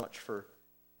Much for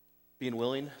being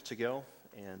willing to go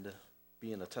and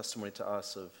being a testimony to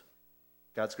us of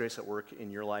God's grace at work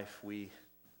in your life. We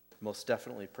most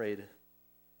definitely prayed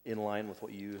in line with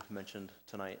what you mentioned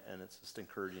tonight, and it's just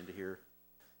encouraging to hear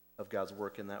of God's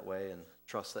work in that way, and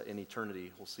trust that in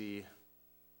eternity we'll see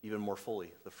even more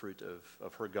fully the fruit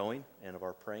of her going and of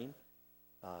our praying,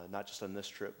 not just on this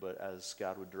trip, but as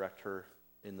God would direct her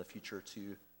in the future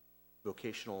to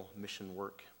vocational mission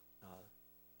work.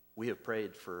 We have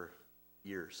prayed for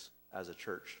years as a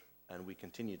church, and we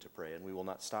continue to pray, and we will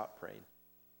not stop praying,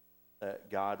 that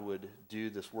God would do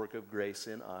this work of grace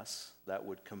in us that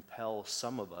would compel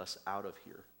some of us out of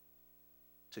here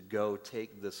to go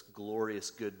take this glorious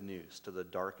good news to the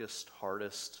darkest,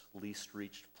 hardest, least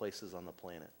reached places on the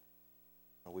planet.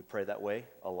 We pray that way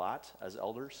a lot as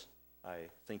elders. I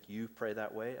think you pray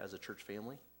that way as a church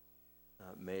family.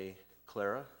 May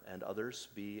Clara and others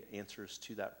be answers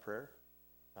to that prayer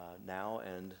now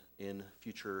and in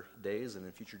future days and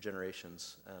in future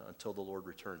generations until the Lord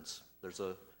returns. There's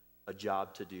a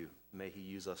job to do. May he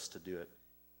use us to do it.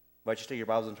 I invite you to take your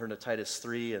Bibles and turn to Titus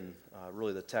 3, and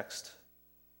really the text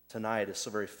tonight is so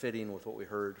very fitting with what we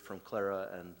heard from Clara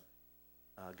and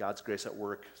God's grace at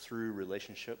work through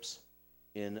relationships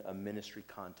in a ministry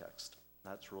context.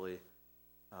 That's really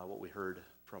what we heard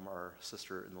from our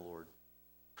sister in the Lord.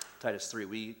 Titus 3.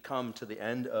 We come to the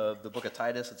end of the book of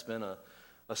Titus. It's been a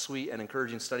sweet and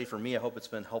encouraging study for me. I hope it's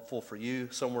been helpful for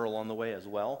you somewhere along the way as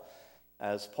well.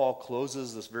 As Paul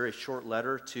closes this very short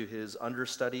letter to his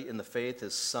understudy in the faith,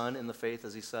 his son in the faith,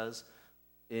 as he says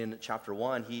in chapter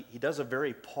 1, he does a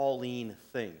very Pauline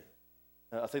thing,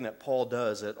 a thing that Paul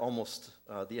does at almost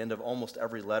the end of almost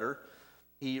every letter.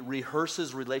 He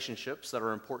rehearses relationships that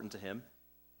are important to him,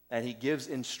 and he gives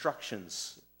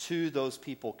instructions to those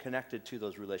people connected to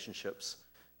those relationships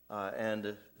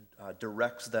and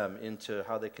directs them into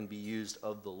how they can be used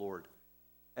of the Lord.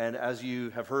 And as you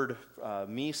have heard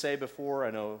me say before,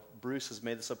 I know Bruce has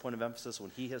made this a point of emphasis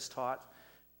when he has taught,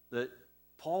 that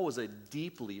Paul was a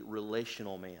deeply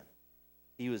relational man.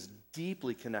 He was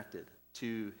deeply connected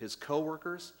to his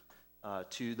co-workers,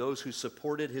 to those who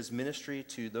supported his ministry,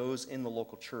 to those in the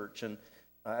local church. And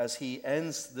as he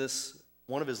ends this,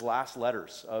 one of his last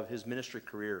letters of his ministry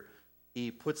career,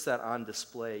 he puts that on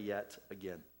display yet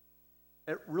again.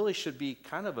 It really should be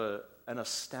kind of an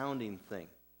astounding thing.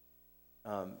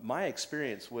 My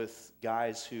experience with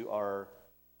guys who are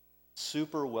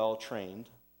super well trained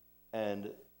and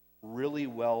really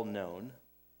well known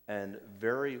and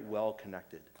very well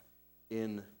connected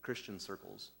in Christian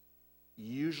circles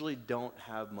usually don't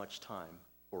have much time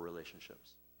for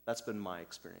relationships. That's been my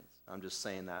experience. I'm just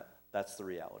saying that's the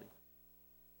reality.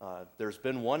 There's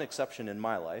been one exception in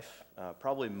my life,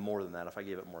 probably more than that if I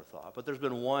gave it more thought, but there's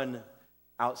been one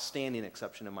outstanding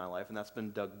exception in my life, and that's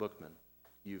been Doug Bookman.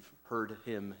 You've heard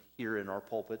him here in our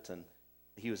pulpit, and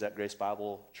he was at Grace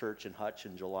Bible Church in Hutch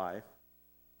in July.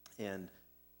 And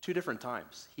 2 different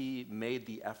times, he made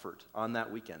the effort on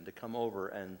that weekend to come over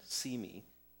and see me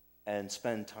and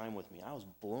spend time with me. I was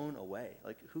blown away.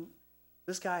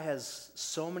 This guy has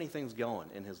so many things going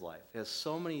in his life. He has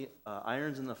so many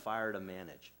irons in the fire to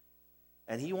manage.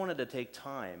 And he wanted to take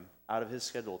time out of his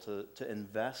schedule to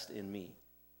invest in me.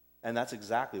 And that's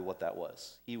exactly what that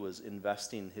was. He was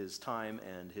investing his time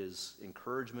and his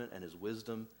encouragement and his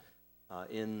wisdom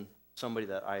in somebody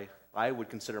that I would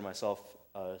consider myself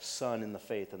a son in the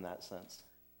faith in that sense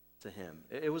to him.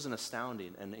 It was an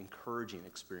astounding and encouraging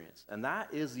experience. And that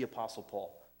is the Apostle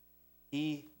Paul.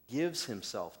 He gives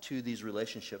himself to these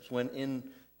relationships when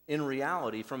in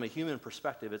reality, from a human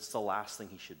perspective, it's the last thing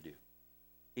he should do.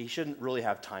 He shouldn't really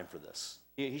have time for this.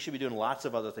 He should be doing lots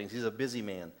of other things. He's a busy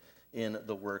man in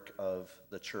the work of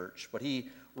the church. But he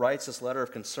writes this letter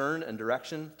of concern and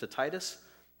direction to Titus,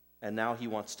 and now he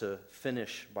wants to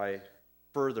finish by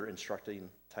further instructing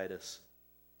Titus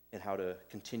in how to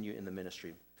continue in the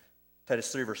ministry.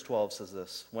 Titus 3 verse 12 says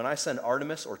this: "When I send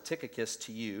Artemas or Tychicus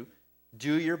to you,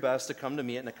 do your best to come to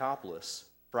me at Nicopolis,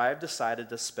 for I have decided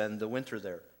to spend the winter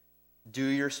there. Do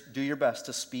your best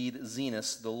to speed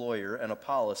Zenas the lawyer and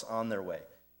Apollos on their way.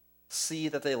 See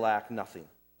that they lack nothing.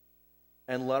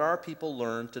 And let our people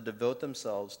learn to devote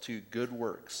themselves to good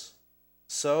works,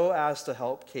 so as to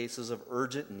help cases of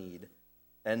urgent need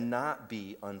and not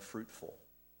be unfruitful.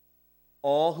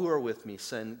 All who are with me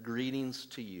send greetings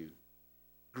to you.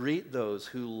 Greet those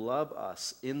who love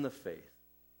us in the faith.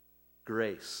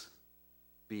 Grace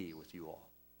be with you all."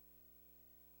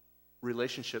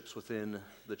 Relationships within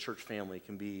the church family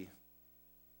can be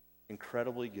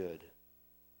incredibly good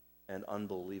and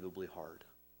unbelievably hard.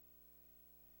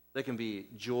 They can be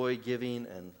joy-giving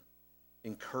and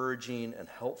encouraging and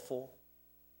helpful,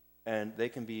 and they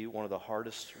can be one of the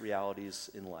hardest realities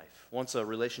in life. Once a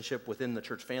relationship within the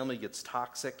church family gets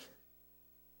toxic,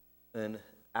 then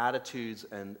attitudes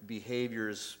and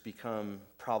behaviors become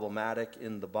problematic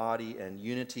in the body, and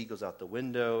unity goes out the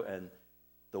window, and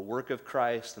the work of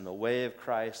Christ and the way of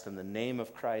Christ and the name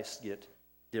of Christ get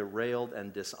derailed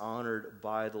and dishonored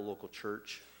by the local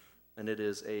church, and it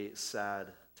is a sad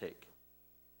take.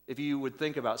 If you would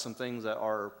think about some things that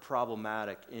are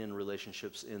problematic in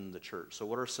relationships in the church, so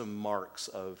what are some marks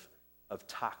of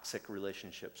toxic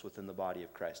relationships within the body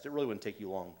of Christ? It really wouldn't take you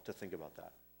long to think about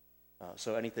that.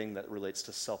 So anything that relates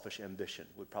to selfish ambition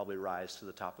would probably rise to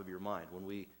the top of your mind when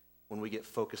we get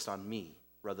focused on me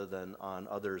rather than on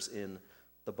others in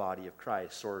the body of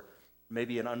Christ, or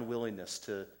maybe an unwillingness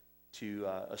to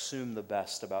assume the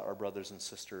best about our brothers and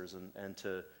sisters and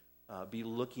to be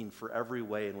looking for every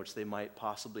way in which they might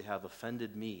possibly have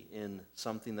offended me in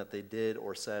something that they did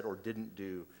or said or didn't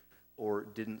do or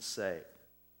didn't say,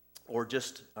 or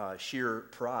just sheer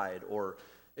pride or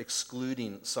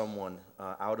excluding someone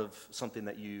out of something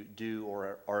that you do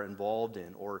or are involved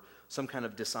in, or some kind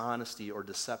of dishonesty or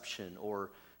deception, or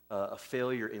a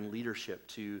failure in leadership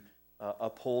to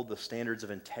uphold the standards of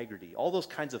integrity. All those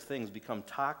kinds of things become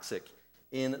toxic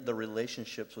in the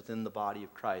relationships within the body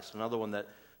of Christ. Another one that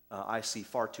I see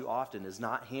far too often is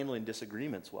not handling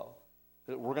disagreements well.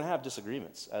 We're going to have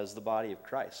disagreements as the body of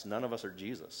Christ. None of us are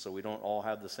Jesus, so we don't all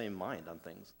have the same mind on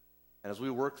things. And as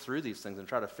we work through these things and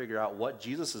try to figure out what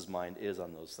Jesus' mind is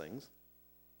on those things,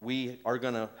 we are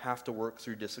going to have to work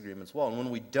through disagreements well. And when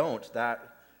we don't,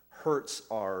 that hurts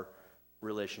our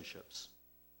relationships.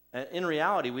 And in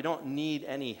reality, we don't need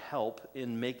any help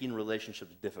in making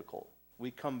relationships difficult.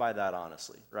 We come by that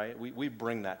honestly, right? We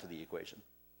bring that to the equation.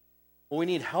 What we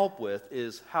need help with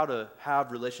is how to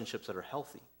have relationships that are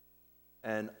healthy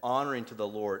and honoring to the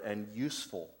Lord and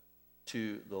useful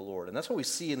to the Lord. And that's what we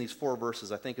see in these 4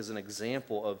 verses, I think, is an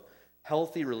example of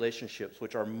healthy relationships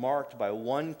which are marked by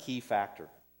one key factor.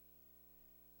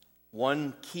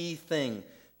 One key thing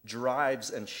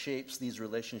drives and shapes these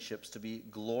relationships to be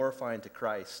glorifying to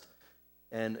Christ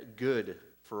and good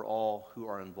for all who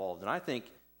are involved. And I think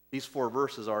these 4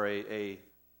 verses are a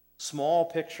small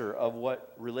picture of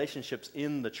what relationships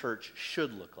in the church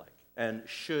should look like and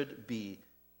should be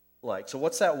like. So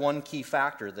what's that one key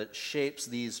factor that shapes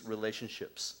these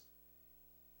relationships?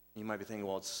 You might be thinking,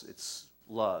 well, it's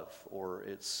love, or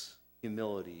it's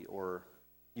humility, or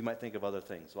you might think of other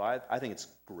things. Well, I think it's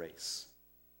grace.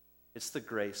 It's the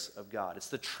grace of God. It's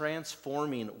the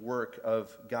transforming work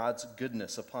of God's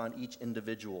goodness upon each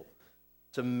individual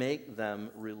to make them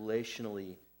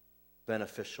relationally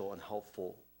beneficial and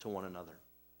helpful to one another.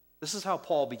 This is how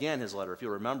Paul began his letter. If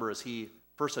you'll remember, as he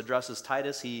first addresses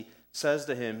Titus, he says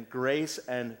to him, "Grace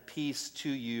and peace to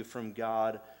you from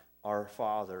God our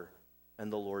Father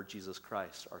and the Lord Jesus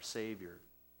Christ, our Savior."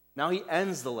 Now he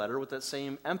ends the letter with that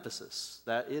same emphasis,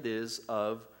 that it is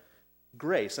of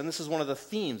grace. And this is one of the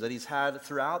themes that he's had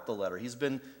throughout the letter. He's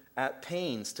been at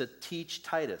pains to teach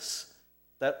Titus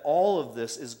that all of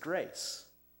this is grace.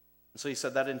 And so he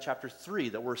said that in chapter 3,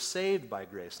 that we're saved by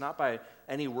grace, not by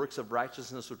any works of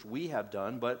righteousness which we have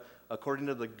done, but according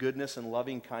to the goodness and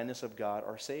loving kindness of God,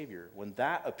 our Savior. When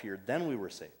that appeared, then we were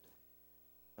saved.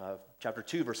 Chapter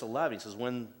 2, verse 11, he says,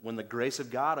 when the grace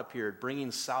of God appeared, bringing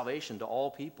salvation to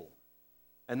all people.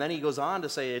 And then he goes on to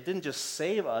say it didn't just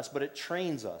save us, but it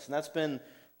trains us. And that's been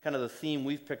kind of the theme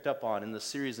we've picked up on in the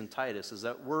series in Titus, is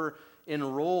that we're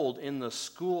enrolled in the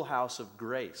schoolhouse of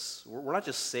grace. We're not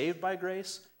just saved by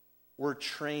grace, we're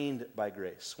trained by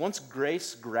grace. Once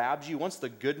grace grabs you, once the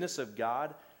goodness of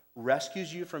God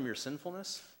rescues you from your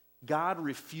sinfulness, God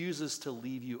refuses to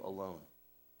leave you alone.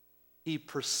 He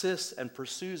persists and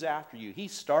pursues after you. He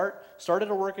started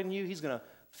a work in you, he's going to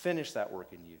finish that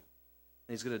work in you.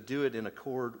 And he's going to do it in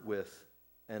accord with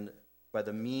and by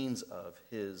the means of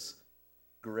his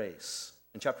grace.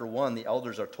 In chapter 1, the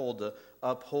elders are told to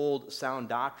uphold sound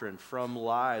doctrine from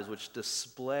lies which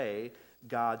display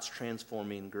God's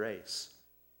transforming grace.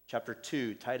 Chapter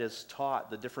 2, Titus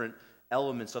taught the different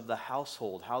elements of the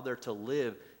household, how they're to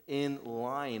live in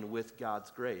line with God's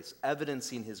grace,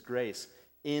 evidencing his grace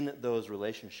in those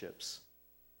relationships.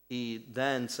 He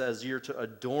then says you're to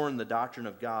adorn the doctrine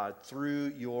of God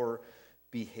through your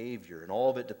behavior, and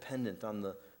all of it dependent on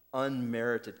the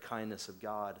unmerited kindness of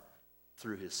God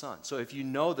through his Son. So if you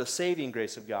know the saving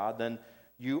grace of God, then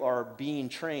you are being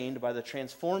trained by the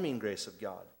transforming grace of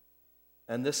God.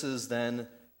 And this is then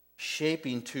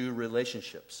shaping to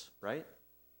relationships, right?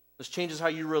 This changes how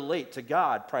you relate to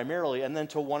God primarily, and then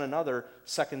to one another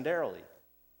secondarily.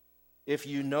 If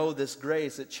you know this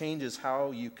grace, it changes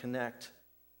how you connect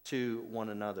to one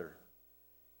another.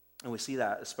 And we see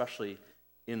that especially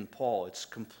in Paul. It's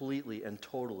completely and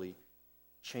totally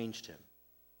changed him.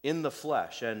 In the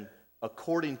flesh and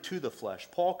according to the flesh,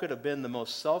 Paul could have been the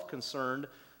most self-concerned,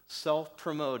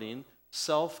 self-promoting,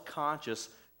 self-conscious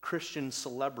Christian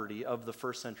celebrity of the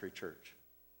first century church.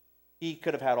 He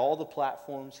could have had all the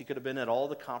platforms. He could have been at all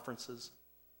the conferences.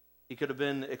 He could have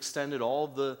been extended all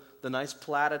the nice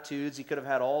platitudes. He could have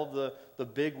had all the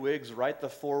big wigs write the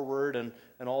foreword and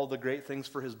all the great things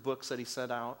for his books that he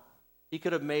sent out. He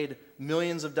could have made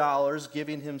millions of dollars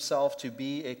giving himself to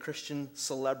be a Christian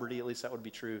celebrity. At least that would be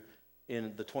true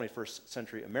in the 21st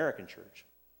century American church.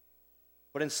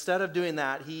 But instead of doing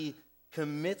that, he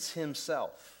commits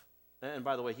himself. And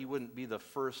by the way, he wouldn't be the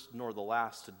first nor the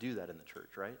last to do that in the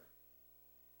church, right?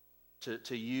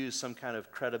 To use some kind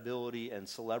of credibility and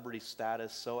celebrity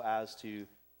status so as to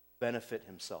benefit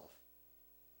himself.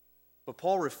 But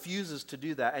Paul refuses to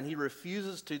do that, and he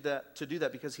refuses to do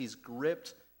that because he's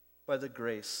gripped by the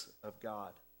grace of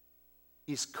God.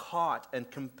 He's caught and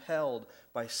compelled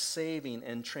by saving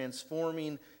and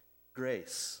transforming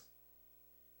grace.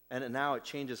 And now it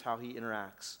changes how he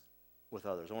interacts with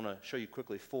others. I want to show you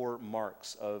quickly 4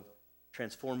 marks of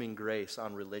transforming grace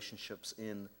on relationships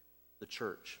in the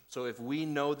church. So if we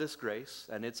know this grace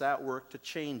and it's at work to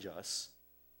change us,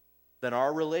 then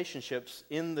our relationships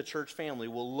in the church family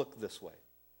will look this way.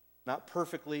 Not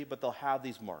perfectly, but they'll have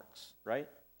these marks, right?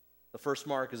 The first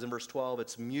mark is in verse 12.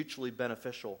 It's mutually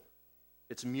beneficial.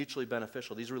 It's mutually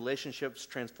beneficial. These relationships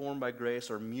transformed by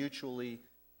grace are mutually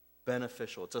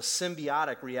beneficial. It's a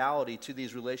symbiotic reality to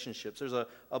these relationships. There's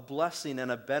a blessing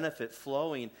and a benefit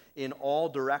flowing in all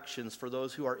directions for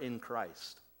those who are in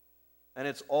Christ. And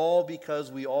it's all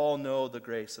because we all know the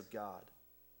grace of God.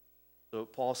 So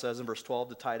Paul says in verse 12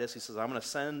 to Titus, he says, I'm going to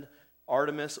send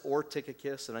Artemis or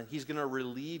Tychicus, and he's going to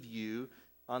relieve you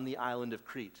on the island of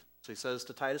Crete. So he says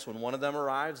to Titus, when one of them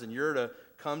arrives, and you're to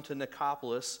come to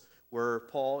Nicopolis, where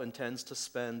Paul intends to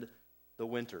spend the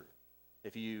winter.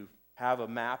 If you have a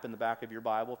map in the back of your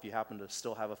Bible, if you happen to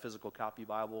still have a physical copy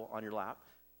Bible on your lap,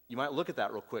 you might look at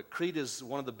that real quick. Crete is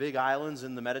one of the big islands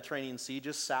in the Mediterranean Sea,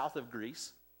 just south of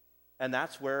Greece. And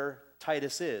that's where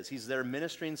Titus is. He's there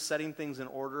ministering, setting things in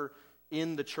order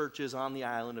in the churches on the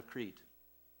island of Crete.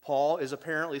 Paul is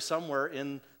apparently somewhere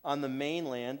on the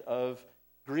mainland of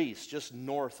Greece, just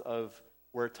north of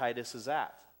where Titus is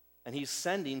at. And he's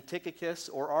sending Tychicus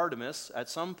or Artemis at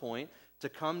some point to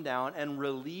come down and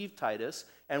relieve Titus.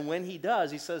 And when he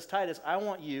does, he says, Titus, I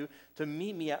want you to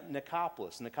meet me at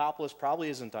Nicopolis. Nicopolis probably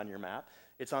isn't on your map.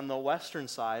 It's on the western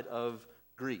side of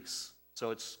Greece.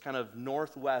 So it's kind of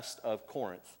northwest of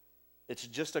Corinth. It's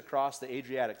just across the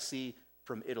Adriatic Sea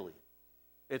from Italy.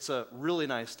 It's a really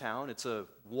nice town. It's a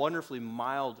wonderfully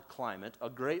mild climate, a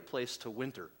great place to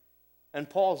winter. And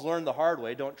Paul's learned the hard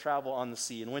way, don't travel on the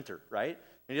sea in winter, right?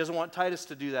 And he doesn't want Titus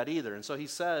to do that either. And so he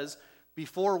says,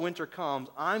 before winter comes,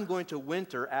 I'm going to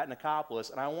winter at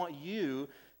Nicopolis, and I want you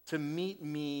to meet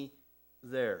me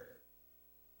there.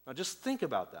 Now just think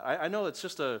about that. I know it's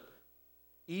just a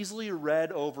easily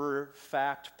read over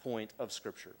fact point of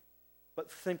Scripture, but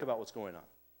think about what's going on.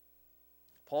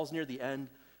 Paul's near the end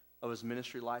of his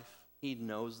ministry life. He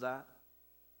knows that.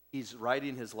 He's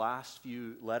writing his last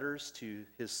few letters to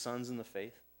his sons in the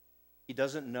faith. He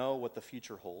doesn't know what the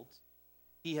future holds.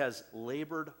 He has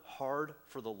labored hard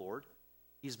for the Lord.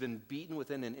 He's been beaten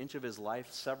within an inch of his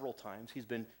life several times. He's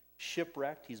been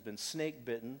shipwrecked. He's been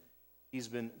snake-bitten. He's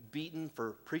been beaten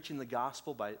for preaching the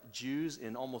gospel by Jews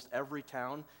in almost every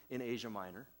town in Asia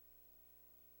Minor.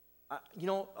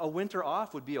 A winter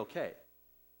off would be okay.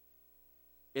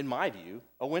 In my view,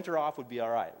 a winter off would be all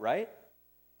right?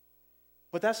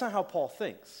 But that's not how Paul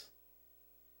thinks.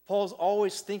 Paul's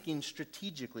always thinking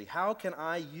strategically. How can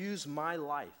I use my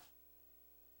life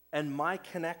and my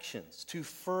connections to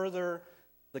further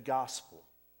the gospel?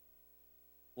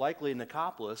 Likely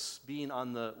Nicopolis, being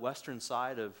on the western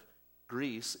side of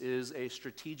Greece, is a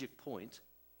strategic point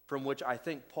from which I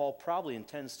think Paul probably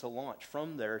intends to launch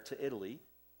from there to Italy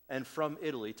and from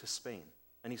Italy to Spain.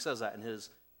 And he says that in his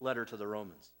letter to the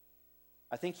Romans.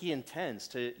 I think he intends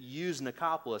to use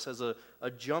Nicopolis as a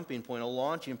jumping point, a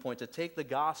launching point to take the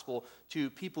gospel to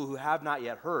people who have not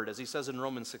yet heard. As he says in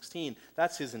Romans 16,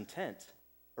 that's his intent,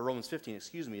 or Romans 15,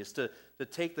 is to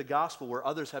take the gospel where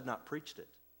others have not preached it.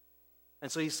 And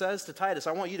so he says to Titus,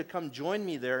 I want you to come join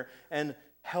me there and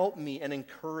help me and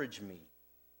encourage me.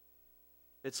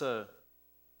 It's an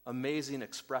amazing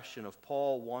expression of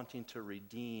Paul wanting to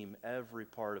redeem every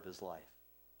part of his life.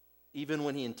 Even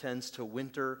when he intends to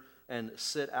winter and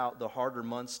sit out the harder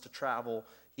months to travel,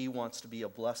 he wants to be a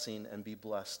blessing and be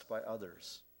blessed by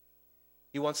others.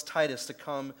 He wants Titus to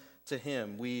come to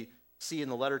him. We see in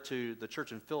the letter to the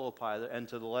church in Philippi and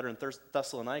to the letter in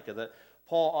Thessalonica that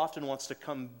Paul often wants to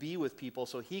come be with people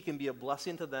so he can be a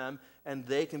blessing to them and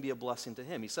they can be a blessing to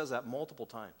him. He says that multiple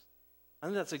times. I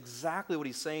think that's exactly what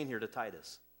he's saying here to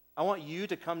Titus. I want you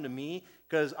to come to me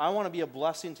because I want to be a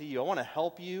blessing to you. I want to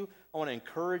help you. I want to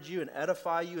encourage you and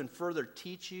edify you and further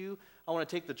teach you. I want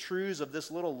to take the truths of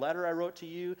this little letter I wrote to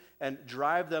you and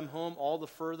drive them home all the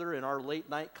further in our late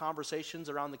night conversations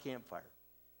around the campfire.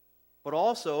 But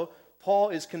also, Paul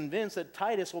is convinced that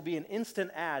Titus will be an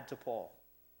instant add to Paul.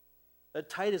 That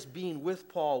Titus being with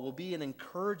Paul will be an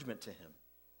encouragement to him.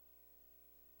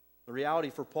 The reality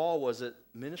for Paul was that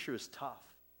ministry was tough.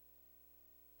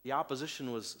 The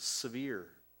opposition was severe.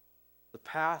 The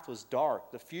path was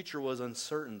dark. The future was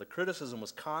uncertain. The criticism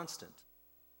was constant.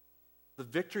 The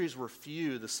victories were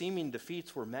few. The seeming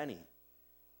defeats were many.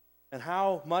 And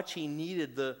how much he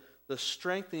needed the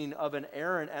strengthening of an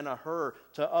Aaron and a Hur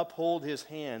to uphold his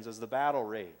hands as the battle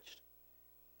raged.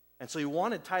 And so he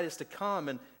wanted Titus to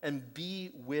come and be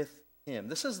with him.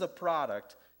 This is the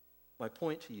product, my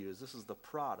point to you is this is the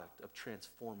product of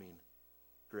transforming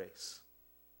grace.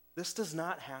 This does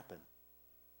not happen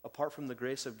apart from the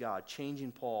grace of God,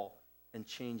 changing Paul and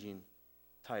changing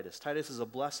Titus. Titus is a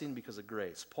blessing because of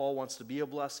grace. Paul wants to be a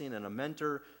blessing and a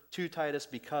mentor to Titus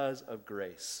because of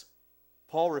grace.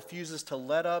 Paul refuses to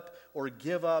let up or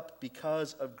give up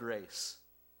because of grace.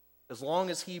 As long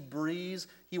as he breathes,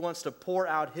 he wants to pour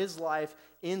out his life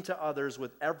into others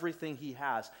with everything he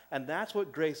has. And that's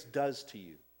what grace does to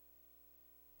you.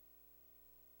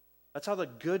 That's how the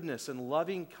goodness and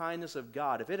loving kindness of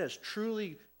God, if it has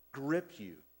truly gripped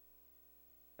you,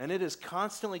 and it is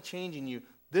constantly changing you,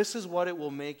 this is what it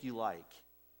will make you like.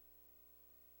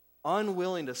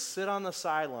 Unwilling to sit on the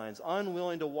sidelines,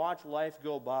 unwilling to watch life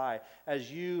go by as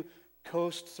you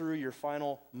coast through your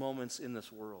final moments in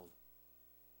this world.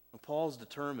 And Paul's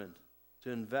determined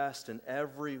to invest in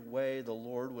every way the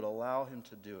Lord would allow him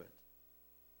to do it,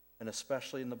 and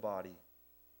especially in the body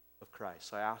of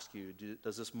Christ. I ask you,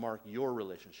 does this mark your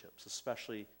relationships,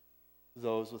 especially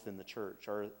those within the church?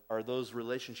 Are those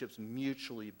relationships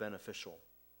mutually beneficial?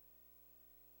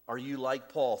 Are you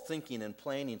like Paul, thinking and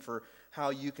planning for how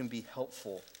you can be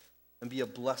helpful and be a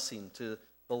blessing to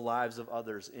the lives of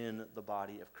others in the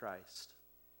body of Christ?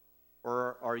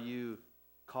 Or are you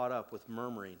caught up with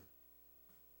murmuring,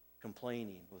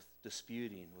 complaining, with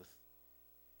disputing, with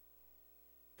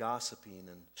gossiping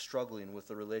and struggling with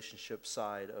the relationship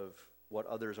side of what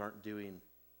others aren't doing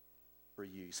for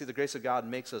you? You see, the grace of God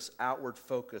makes us outward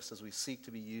focused as we seek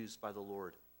to be used by the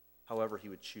Lord, however he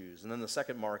would choose. And then the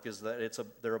second mark is that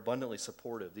they're abundantly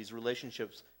supportive. These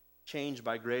relationships changed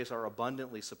by grace are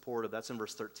abundantly supportive. That's in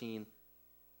verse 13.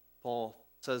 Paul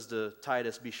says to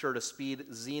Titus, be sure to speed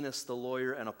Zenas the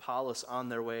lawyer and Apollos on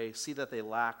their way. See that they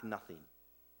lack nothing.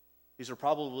 These are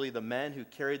probably the men who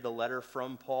carried the letter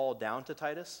from Paul down to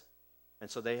Titus. And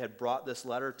so they had brought this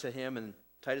letter to him, and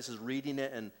Titus is reading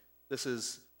it, and this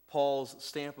is Paul's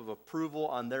stamp of approval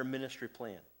on their ministry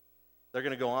plan. They're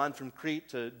going to go on from Crete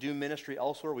to do ministry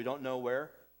elsewhere. We don't know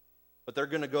where, but they're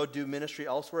going to go do ministry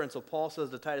elsewhere. And so Paul says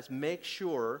to Titus, make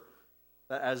sure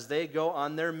that as they go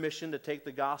on their mission to take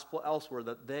the gospel elsewhere,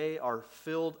 that they are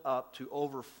filled up to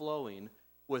overflowing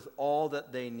with all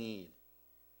that they need.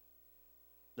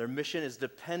 Their mission is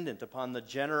dependent upon the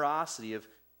generosity of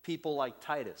people like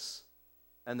Titus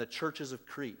and the churches of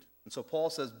Crete. And so Paul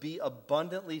says, be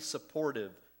abundantly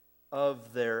supportive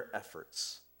of their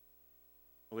efforts.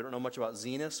 We don't know much about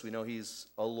Zenas. We know he's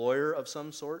a lawyer of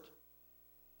some sort.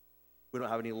 We don't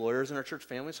have any lawyers in our church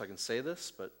family, so I can say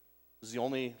this, but this is the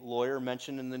only lawyer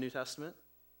mentioned in the New Testament,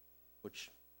 which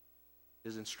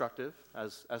is instructive.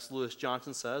 As S. Lewis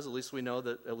Johnson says, at least we know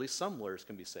that at least some lawyers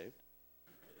can be saved.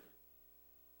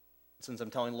 Since I'm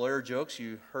telling lawyer jokes,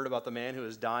 you heard about the man who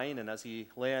was dying, and as he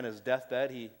lay on his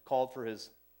deathbed, he called for his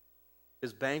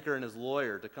banker and his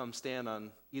lawyer to come stand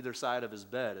on either side of his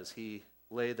bed as he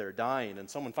lay there dying. And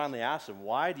someone finally asked him,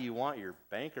 why do you want your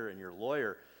banker and your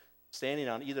lawyer standing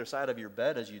on either side of your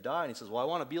bed as you die? And he says, well, I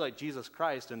want to be like Jesus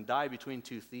Christ and die between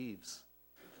two thieves.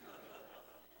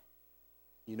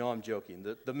 You know I'm joking.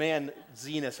 The man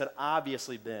Zenas had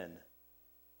obviously been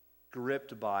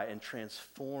gripped by and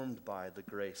transformed by the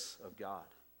grace of God.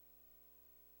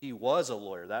 He was a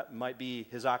lawyer. That might be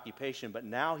his occupation, but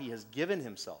now he has given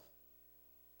himself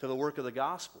to the work of the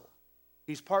gospel.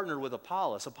 He's partnered with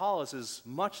Apollos. Apollos is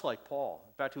much like Paul.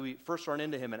 In fact, we first run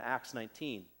into him in Acts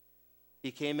 19.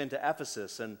 He came into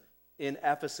Ephesus, and in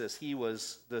Ephesus, he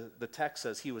was, the text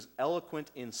says, he was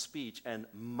eloquent in speech and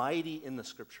mighty in the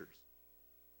scriptures.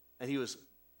 And he was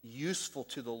useful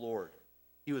to the Lord.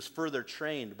 He was further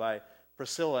trained by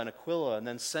Priscilla and Aquila and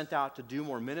then sent out to do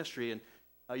more ministry. And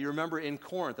you remember in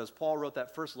Corinth, as Paul wrote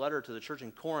that first letter to the church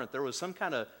in Corinth, there was some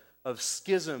kind of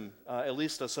schism, at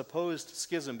least a supposed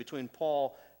schism between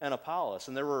Paul and Apollos.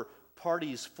 And there were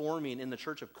parties forming in the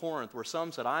church of Corinth where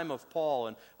some said, I'm of Paul,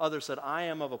 and others said, I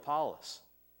am of Apollos.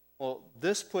 Well,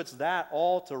 this puts that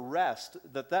all to rest,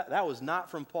 that was not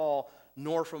from Paul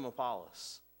nor from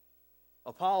Apollos.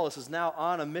 Apollos is now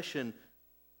on a mission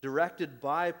directed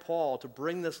by Paul to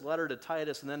bring this letter to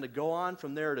Titus and then to go on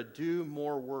from there to do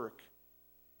more work.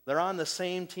 They're on the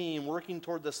same team, working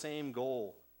toward the same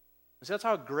goal. And so that's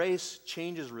how grace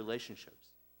changes relationships.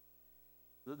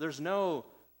 There's no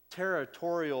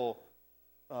territorial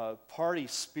party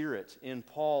spirit in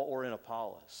Paul or in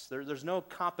Apollos. There's no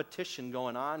competition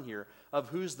going on here of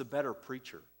who's the better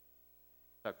preacher.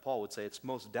 In fact, Paul would say it's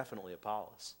most definitely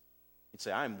Apollos. He'd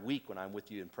say, I'm weak when I'm with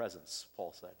you in presence,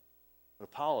 Paul said. But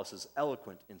Apollos is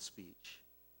eloquent in speech.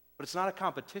 But it's not a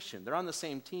competition. They're on the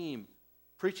same team,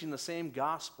 preaching the same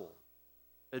gospel,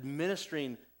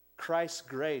 administering Christ's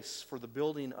grace for the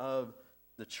building of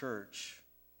the church.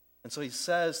 And so he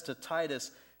says to Titus,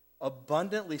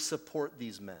 abundantly support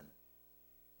these men.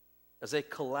 As they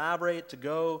collaborate to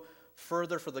go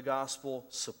further for the gospel,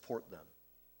 support them.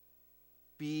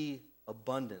 Be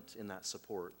abundant in that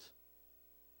support.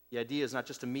 The idea is not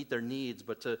just to meet their needs,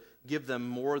 but to give them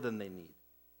more than they need.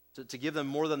 To give them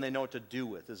more than they know what to do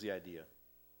with is the idea.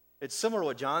 It's similar to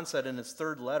what John said in his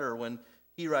third letter when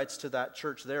he writes to that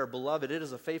church there, Beloved, it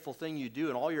is a faithful thing you do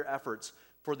in all your efforts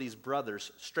for these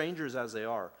brothers, strangers as they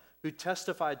are, who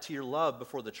testified to your love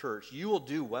before the church. You will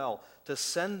do well to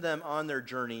send them on their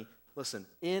journey, listen,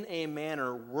 in a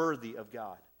manner worthy of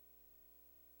God.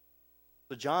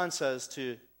 So John says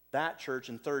to that church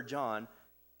in 3 John,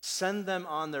 send them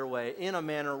on their way in a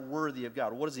manner worthy of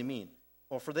God. What does he mean?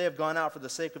 Well, for they have gone out for the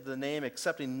sake of the name,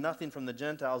 accepting nothing from the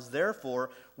Gentiles. Therefore,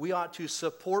 we ought to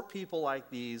support people like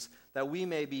these, that we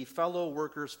may be fellow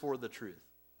workers for the truth.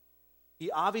 He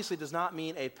obviously does not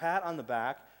mean a pat on the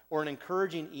back or an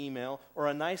encouraging email or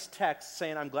a nice text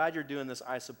saying, I'm glad you're doing this,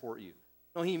 I support you.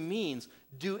 No, he means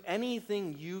do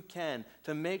anything you can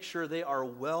to make sure they are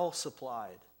well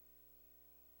supplied.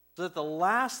 So that the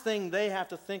last thing they have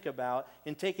to think about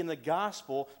in taking the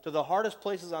gospel to the hardest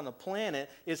places on the planet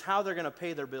is how they're going to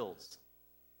pay their bills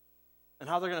and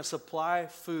how they're going to supply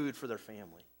food for their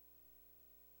family.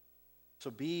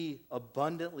 So be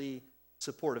abundantly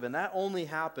supportive. And that only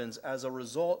happens as a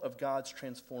result of God's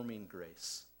transforming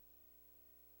grace.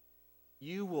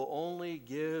 You will only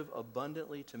give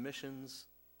abundantly to missions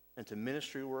and to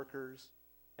ministry workers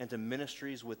and to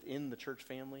ministries within the church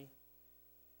family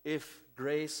if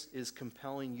grace is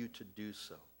compelling you to do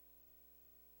so.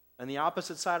 And the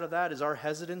opposite side of that is our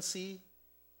hesitancy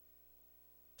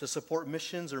to support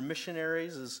missions or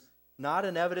missionaries is not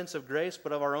an evidence of grace,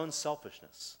 but of our own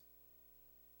selfishness.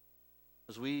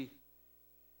 As we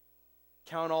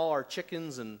count all our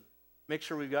chickens and make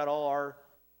sure we've got all our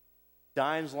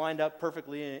dimes lined up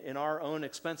perfectly in our own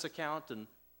expense account and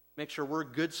make sure we're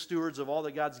good stewards of all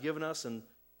that God's given us and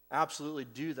absolutely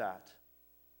do that.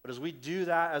 But as we do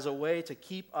that as a way to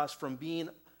keep us from being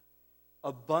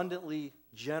abundantly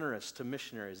generous to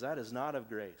missionaries, that is not of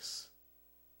grace.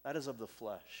 That is of the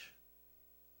flesh.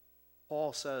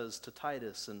 Paul says to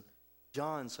Titus, and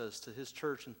John says to his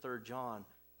church in 3 John,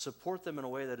 support them in a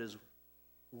way that is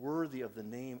worthy of the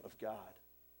name of God.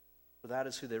 For that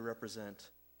is who they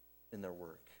represent in their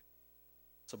work.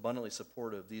 It's abundantly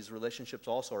supportive. These relationships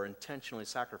also are intentionally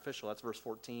sacrificial. That's verse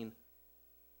 14.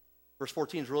 Verse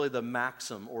 14 is really the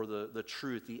maxim or the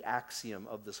truth, the axiom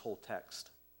of this whole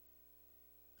text.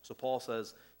 So Paul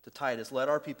says to Titus, let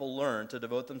our people learn to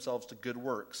devote themselves to good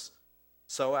works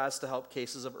so as to help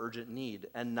cases of urgent need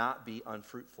and not be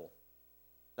unfruitful.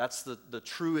 That's the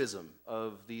truism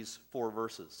of these 4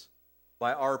 verses.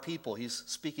 By our people, he's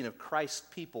speaking of Christ's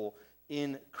people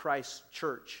in Christ's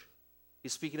church.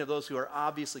 He's speaking of those who are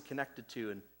obviously connected to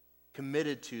and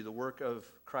committed to the work of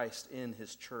Christ in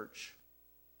his church.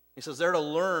 He says they're to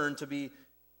learn to be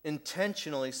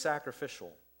intentionally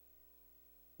sacrificial.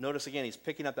 Notice again, he's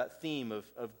picking up that theme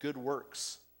of good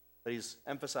works that he's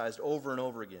emphasized over and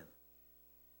over again.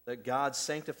 That God's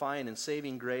sanctifying and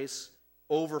saving grace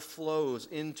overflows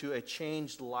into a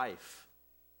changed life,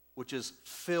 which is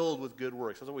filled with good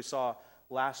works. That's what we saw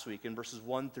last week in verses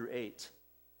 1 through 8.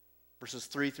 Verses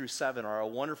 3 through 7 are a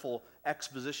wonderful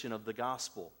exposition of the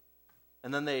gospel.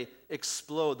 And then they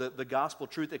explode. The gospel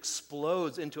truth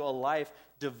explodes into a life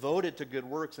devoted to good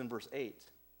works in verse 8.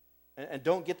 And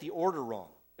don't get the order wrong.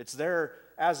 It's there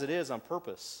as it is on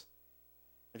purpose.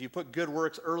 If you put good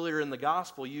works earlier in the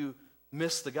gospel, you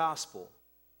miss the gospel.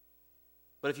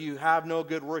 But if you have no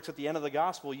good works at the end of the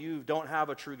gospel, you don't have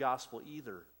a true gospel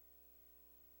either.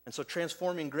 And so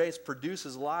transforming grace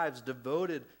produces lives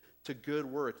devoted to good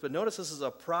works. But notice this is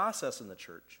a process in the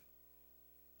church.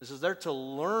 This is there to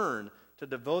learn to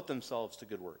devote themselves to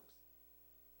good works.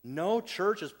 No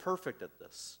church is perfect at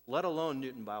this, let alone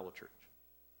Newton Bible Church.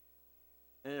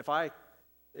 And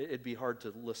it'd be hard to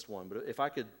list one, but if I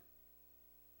could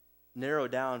narrow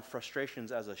down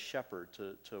frustrations as a shepherd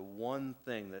to one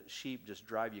thing that sheep just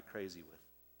drive you crazy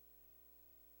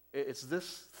with, it's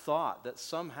this thought that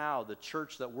somehow the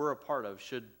church that we're a part of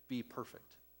should be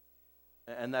perfect.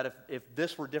 And that if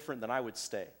this were different, then I would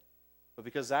stay. But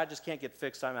because that just can't get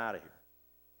fixed, I'm out of here.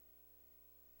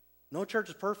 No church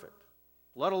is perfect,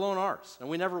 let alone ours, and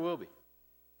we never will be.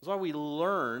 That's why we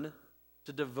learn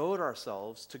to devote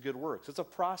ourselves to good works. It's a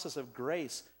process of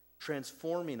grace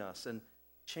transforming us and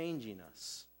changing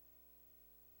us.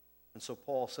 And so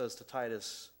Paul says to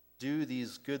Titus, do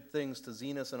these good things to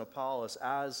Zenos and Apollos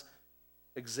as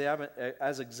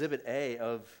exhibit A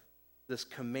of this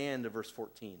command of verse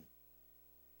 14.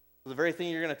 The very thing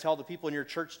you're going to tell the people in your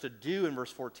church to do in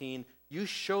verse 14, you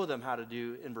show them how to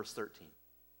do in verse 13.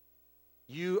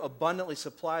 You abundantly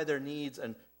supply their needs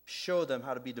and show them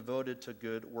how to be devoted to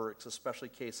good works, especially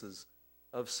cases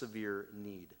of severe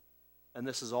need. And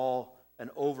this is all an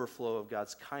overflow of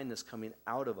God's kindness coming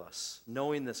out of us.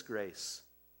 Knowing this grace,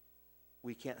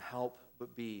 we can't help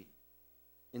but be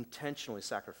intentionally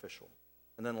sacrificial.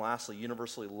 And then lastly,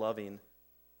 universally loving.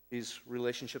 These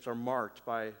relationships are marked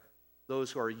by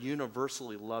those who are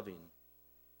universally loving.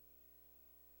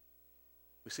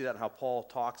 We see that in how Paul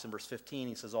talks in verse 15.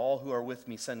 He says, all who are with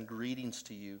me send greetings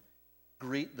to you.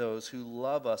 Greet those who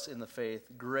love us in the faith.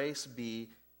 Grace be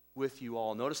with you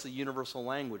all. Notice the universal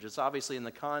language. It's obviously in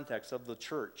the context of the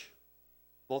church.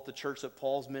 Both the church that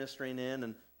Paul's ministering in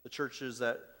and the churches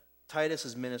that Titus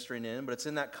is ministering in. But it's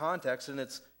in that context and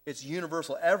it's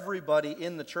universal. Everybody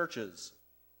in the churches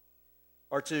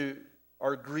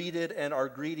are greeted and are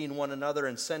greeting one another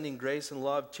and sending grace and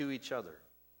love to each other.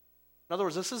 In other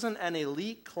words, this isn't an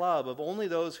elite club of only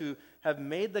those who have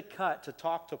made the cut to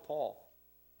talk to Paul,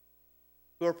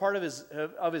 who are part of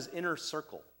his inner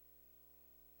circle,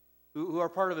 who are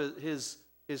part of his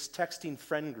texting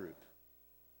friend group.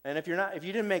 And if you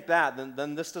didn't make that,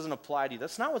 then this doesn't apply to you.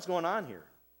 That's not what's going on here.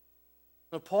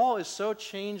 Now, Paul is so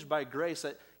changed by grace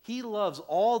that he loves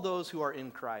all those who are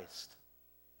in Christ.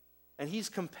 And he's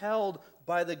compelled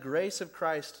by the grace of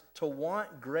Christ to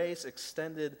want grace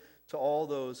extended to all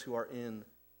those who are in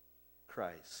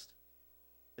Christ.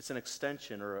 It's an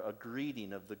extension or a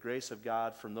greeting of the grace of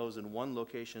God from those in one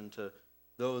location to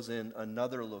those in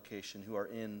another location who are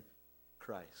in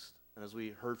Christ. And as we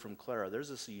heard from Clara, there's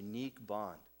this unique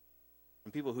bond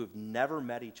from people who have never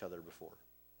met each other before,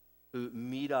 who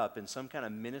meet up in some kind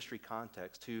of ministry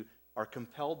context, who are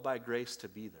compelled by grace to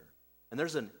be there. And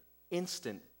there's an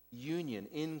instant union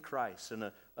in Christ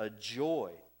and a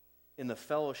joy in the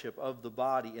fellowship of the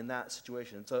body in that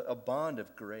situation. It's a bond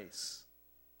of grace.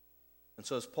 And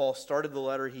so as Paul started the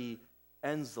letter, he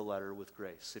ends the letter with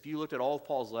grace. If you looked at all of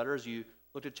Paul's letters, you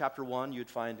looked at chapter 1, you'd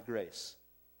find grace.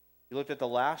 You looked at the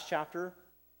last chapter,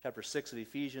 chapter 6 of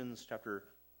Ephesians, chapter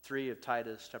 3 of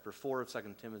Titus, chapter 4 of 2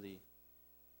 Timothy,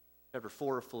 chapter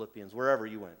 4 of Philippians, wherever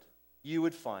you went, you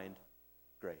would find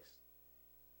grace.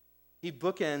 He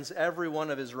bookends every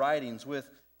one of his writings with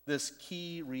this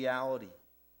key reality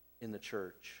in the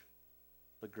church,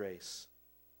 the grace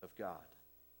of God.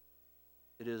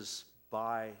 It is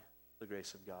by the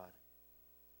grace of God.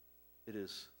 It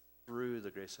is through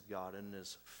the grace of God, and it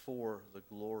is for the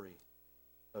glory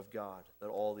of God that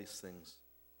all these things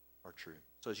are true.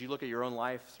 So as you look at your own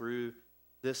life through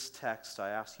this text, I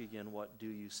ask you again, what do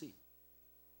you see?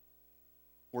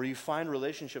 Where you find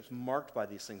relationships marked by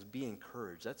these things, be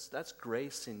encouraged. That's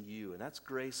grace in you, and that's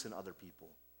grace in other people.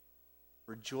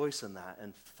 Rejoice in that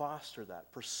and foster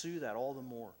that. Pursue that all the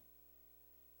more.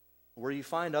 Where you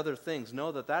find other things,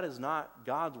 know that that is not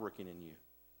God working in you.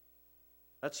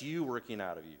 That's you working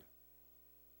out of you.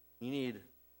 You need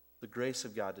the grace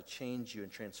of God to change you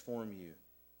and transform you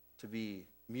to be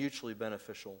mutually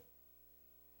beneficial,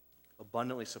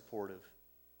 abundantly supportive,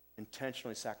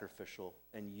 intentionally sacrificial,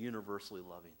 and universally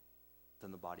loving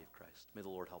within the body of Christ. May the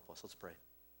Lord help us. Let's pray.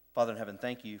 Father in heaven,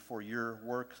 thank you for your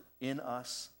work in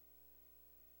us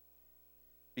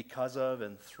because of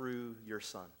and through your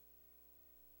Son.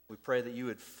 We pray that you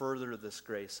would further this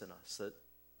grace in us, that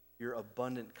your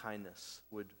abundant kindness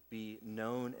would be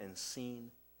known and seen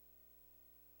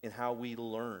in how we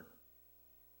learn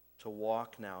to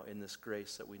walk now in this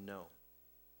grace that we know.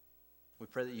 We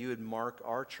pray that you would mark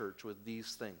our church with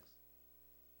these things,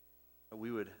 that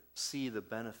we would see the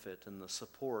benefit and the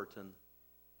support and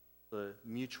the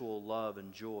mutual love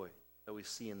and joy that we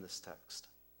see in this text.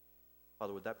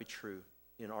 Father, would that be true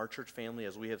in our church family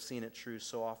as we have seen it true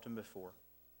so often before?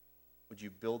 Would you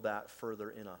build that further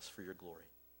in us for your glory?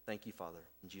 Thank you, Father.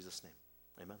 In Jesus' name,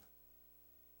 amen.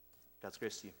 God's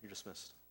grace to you. You're dismissed.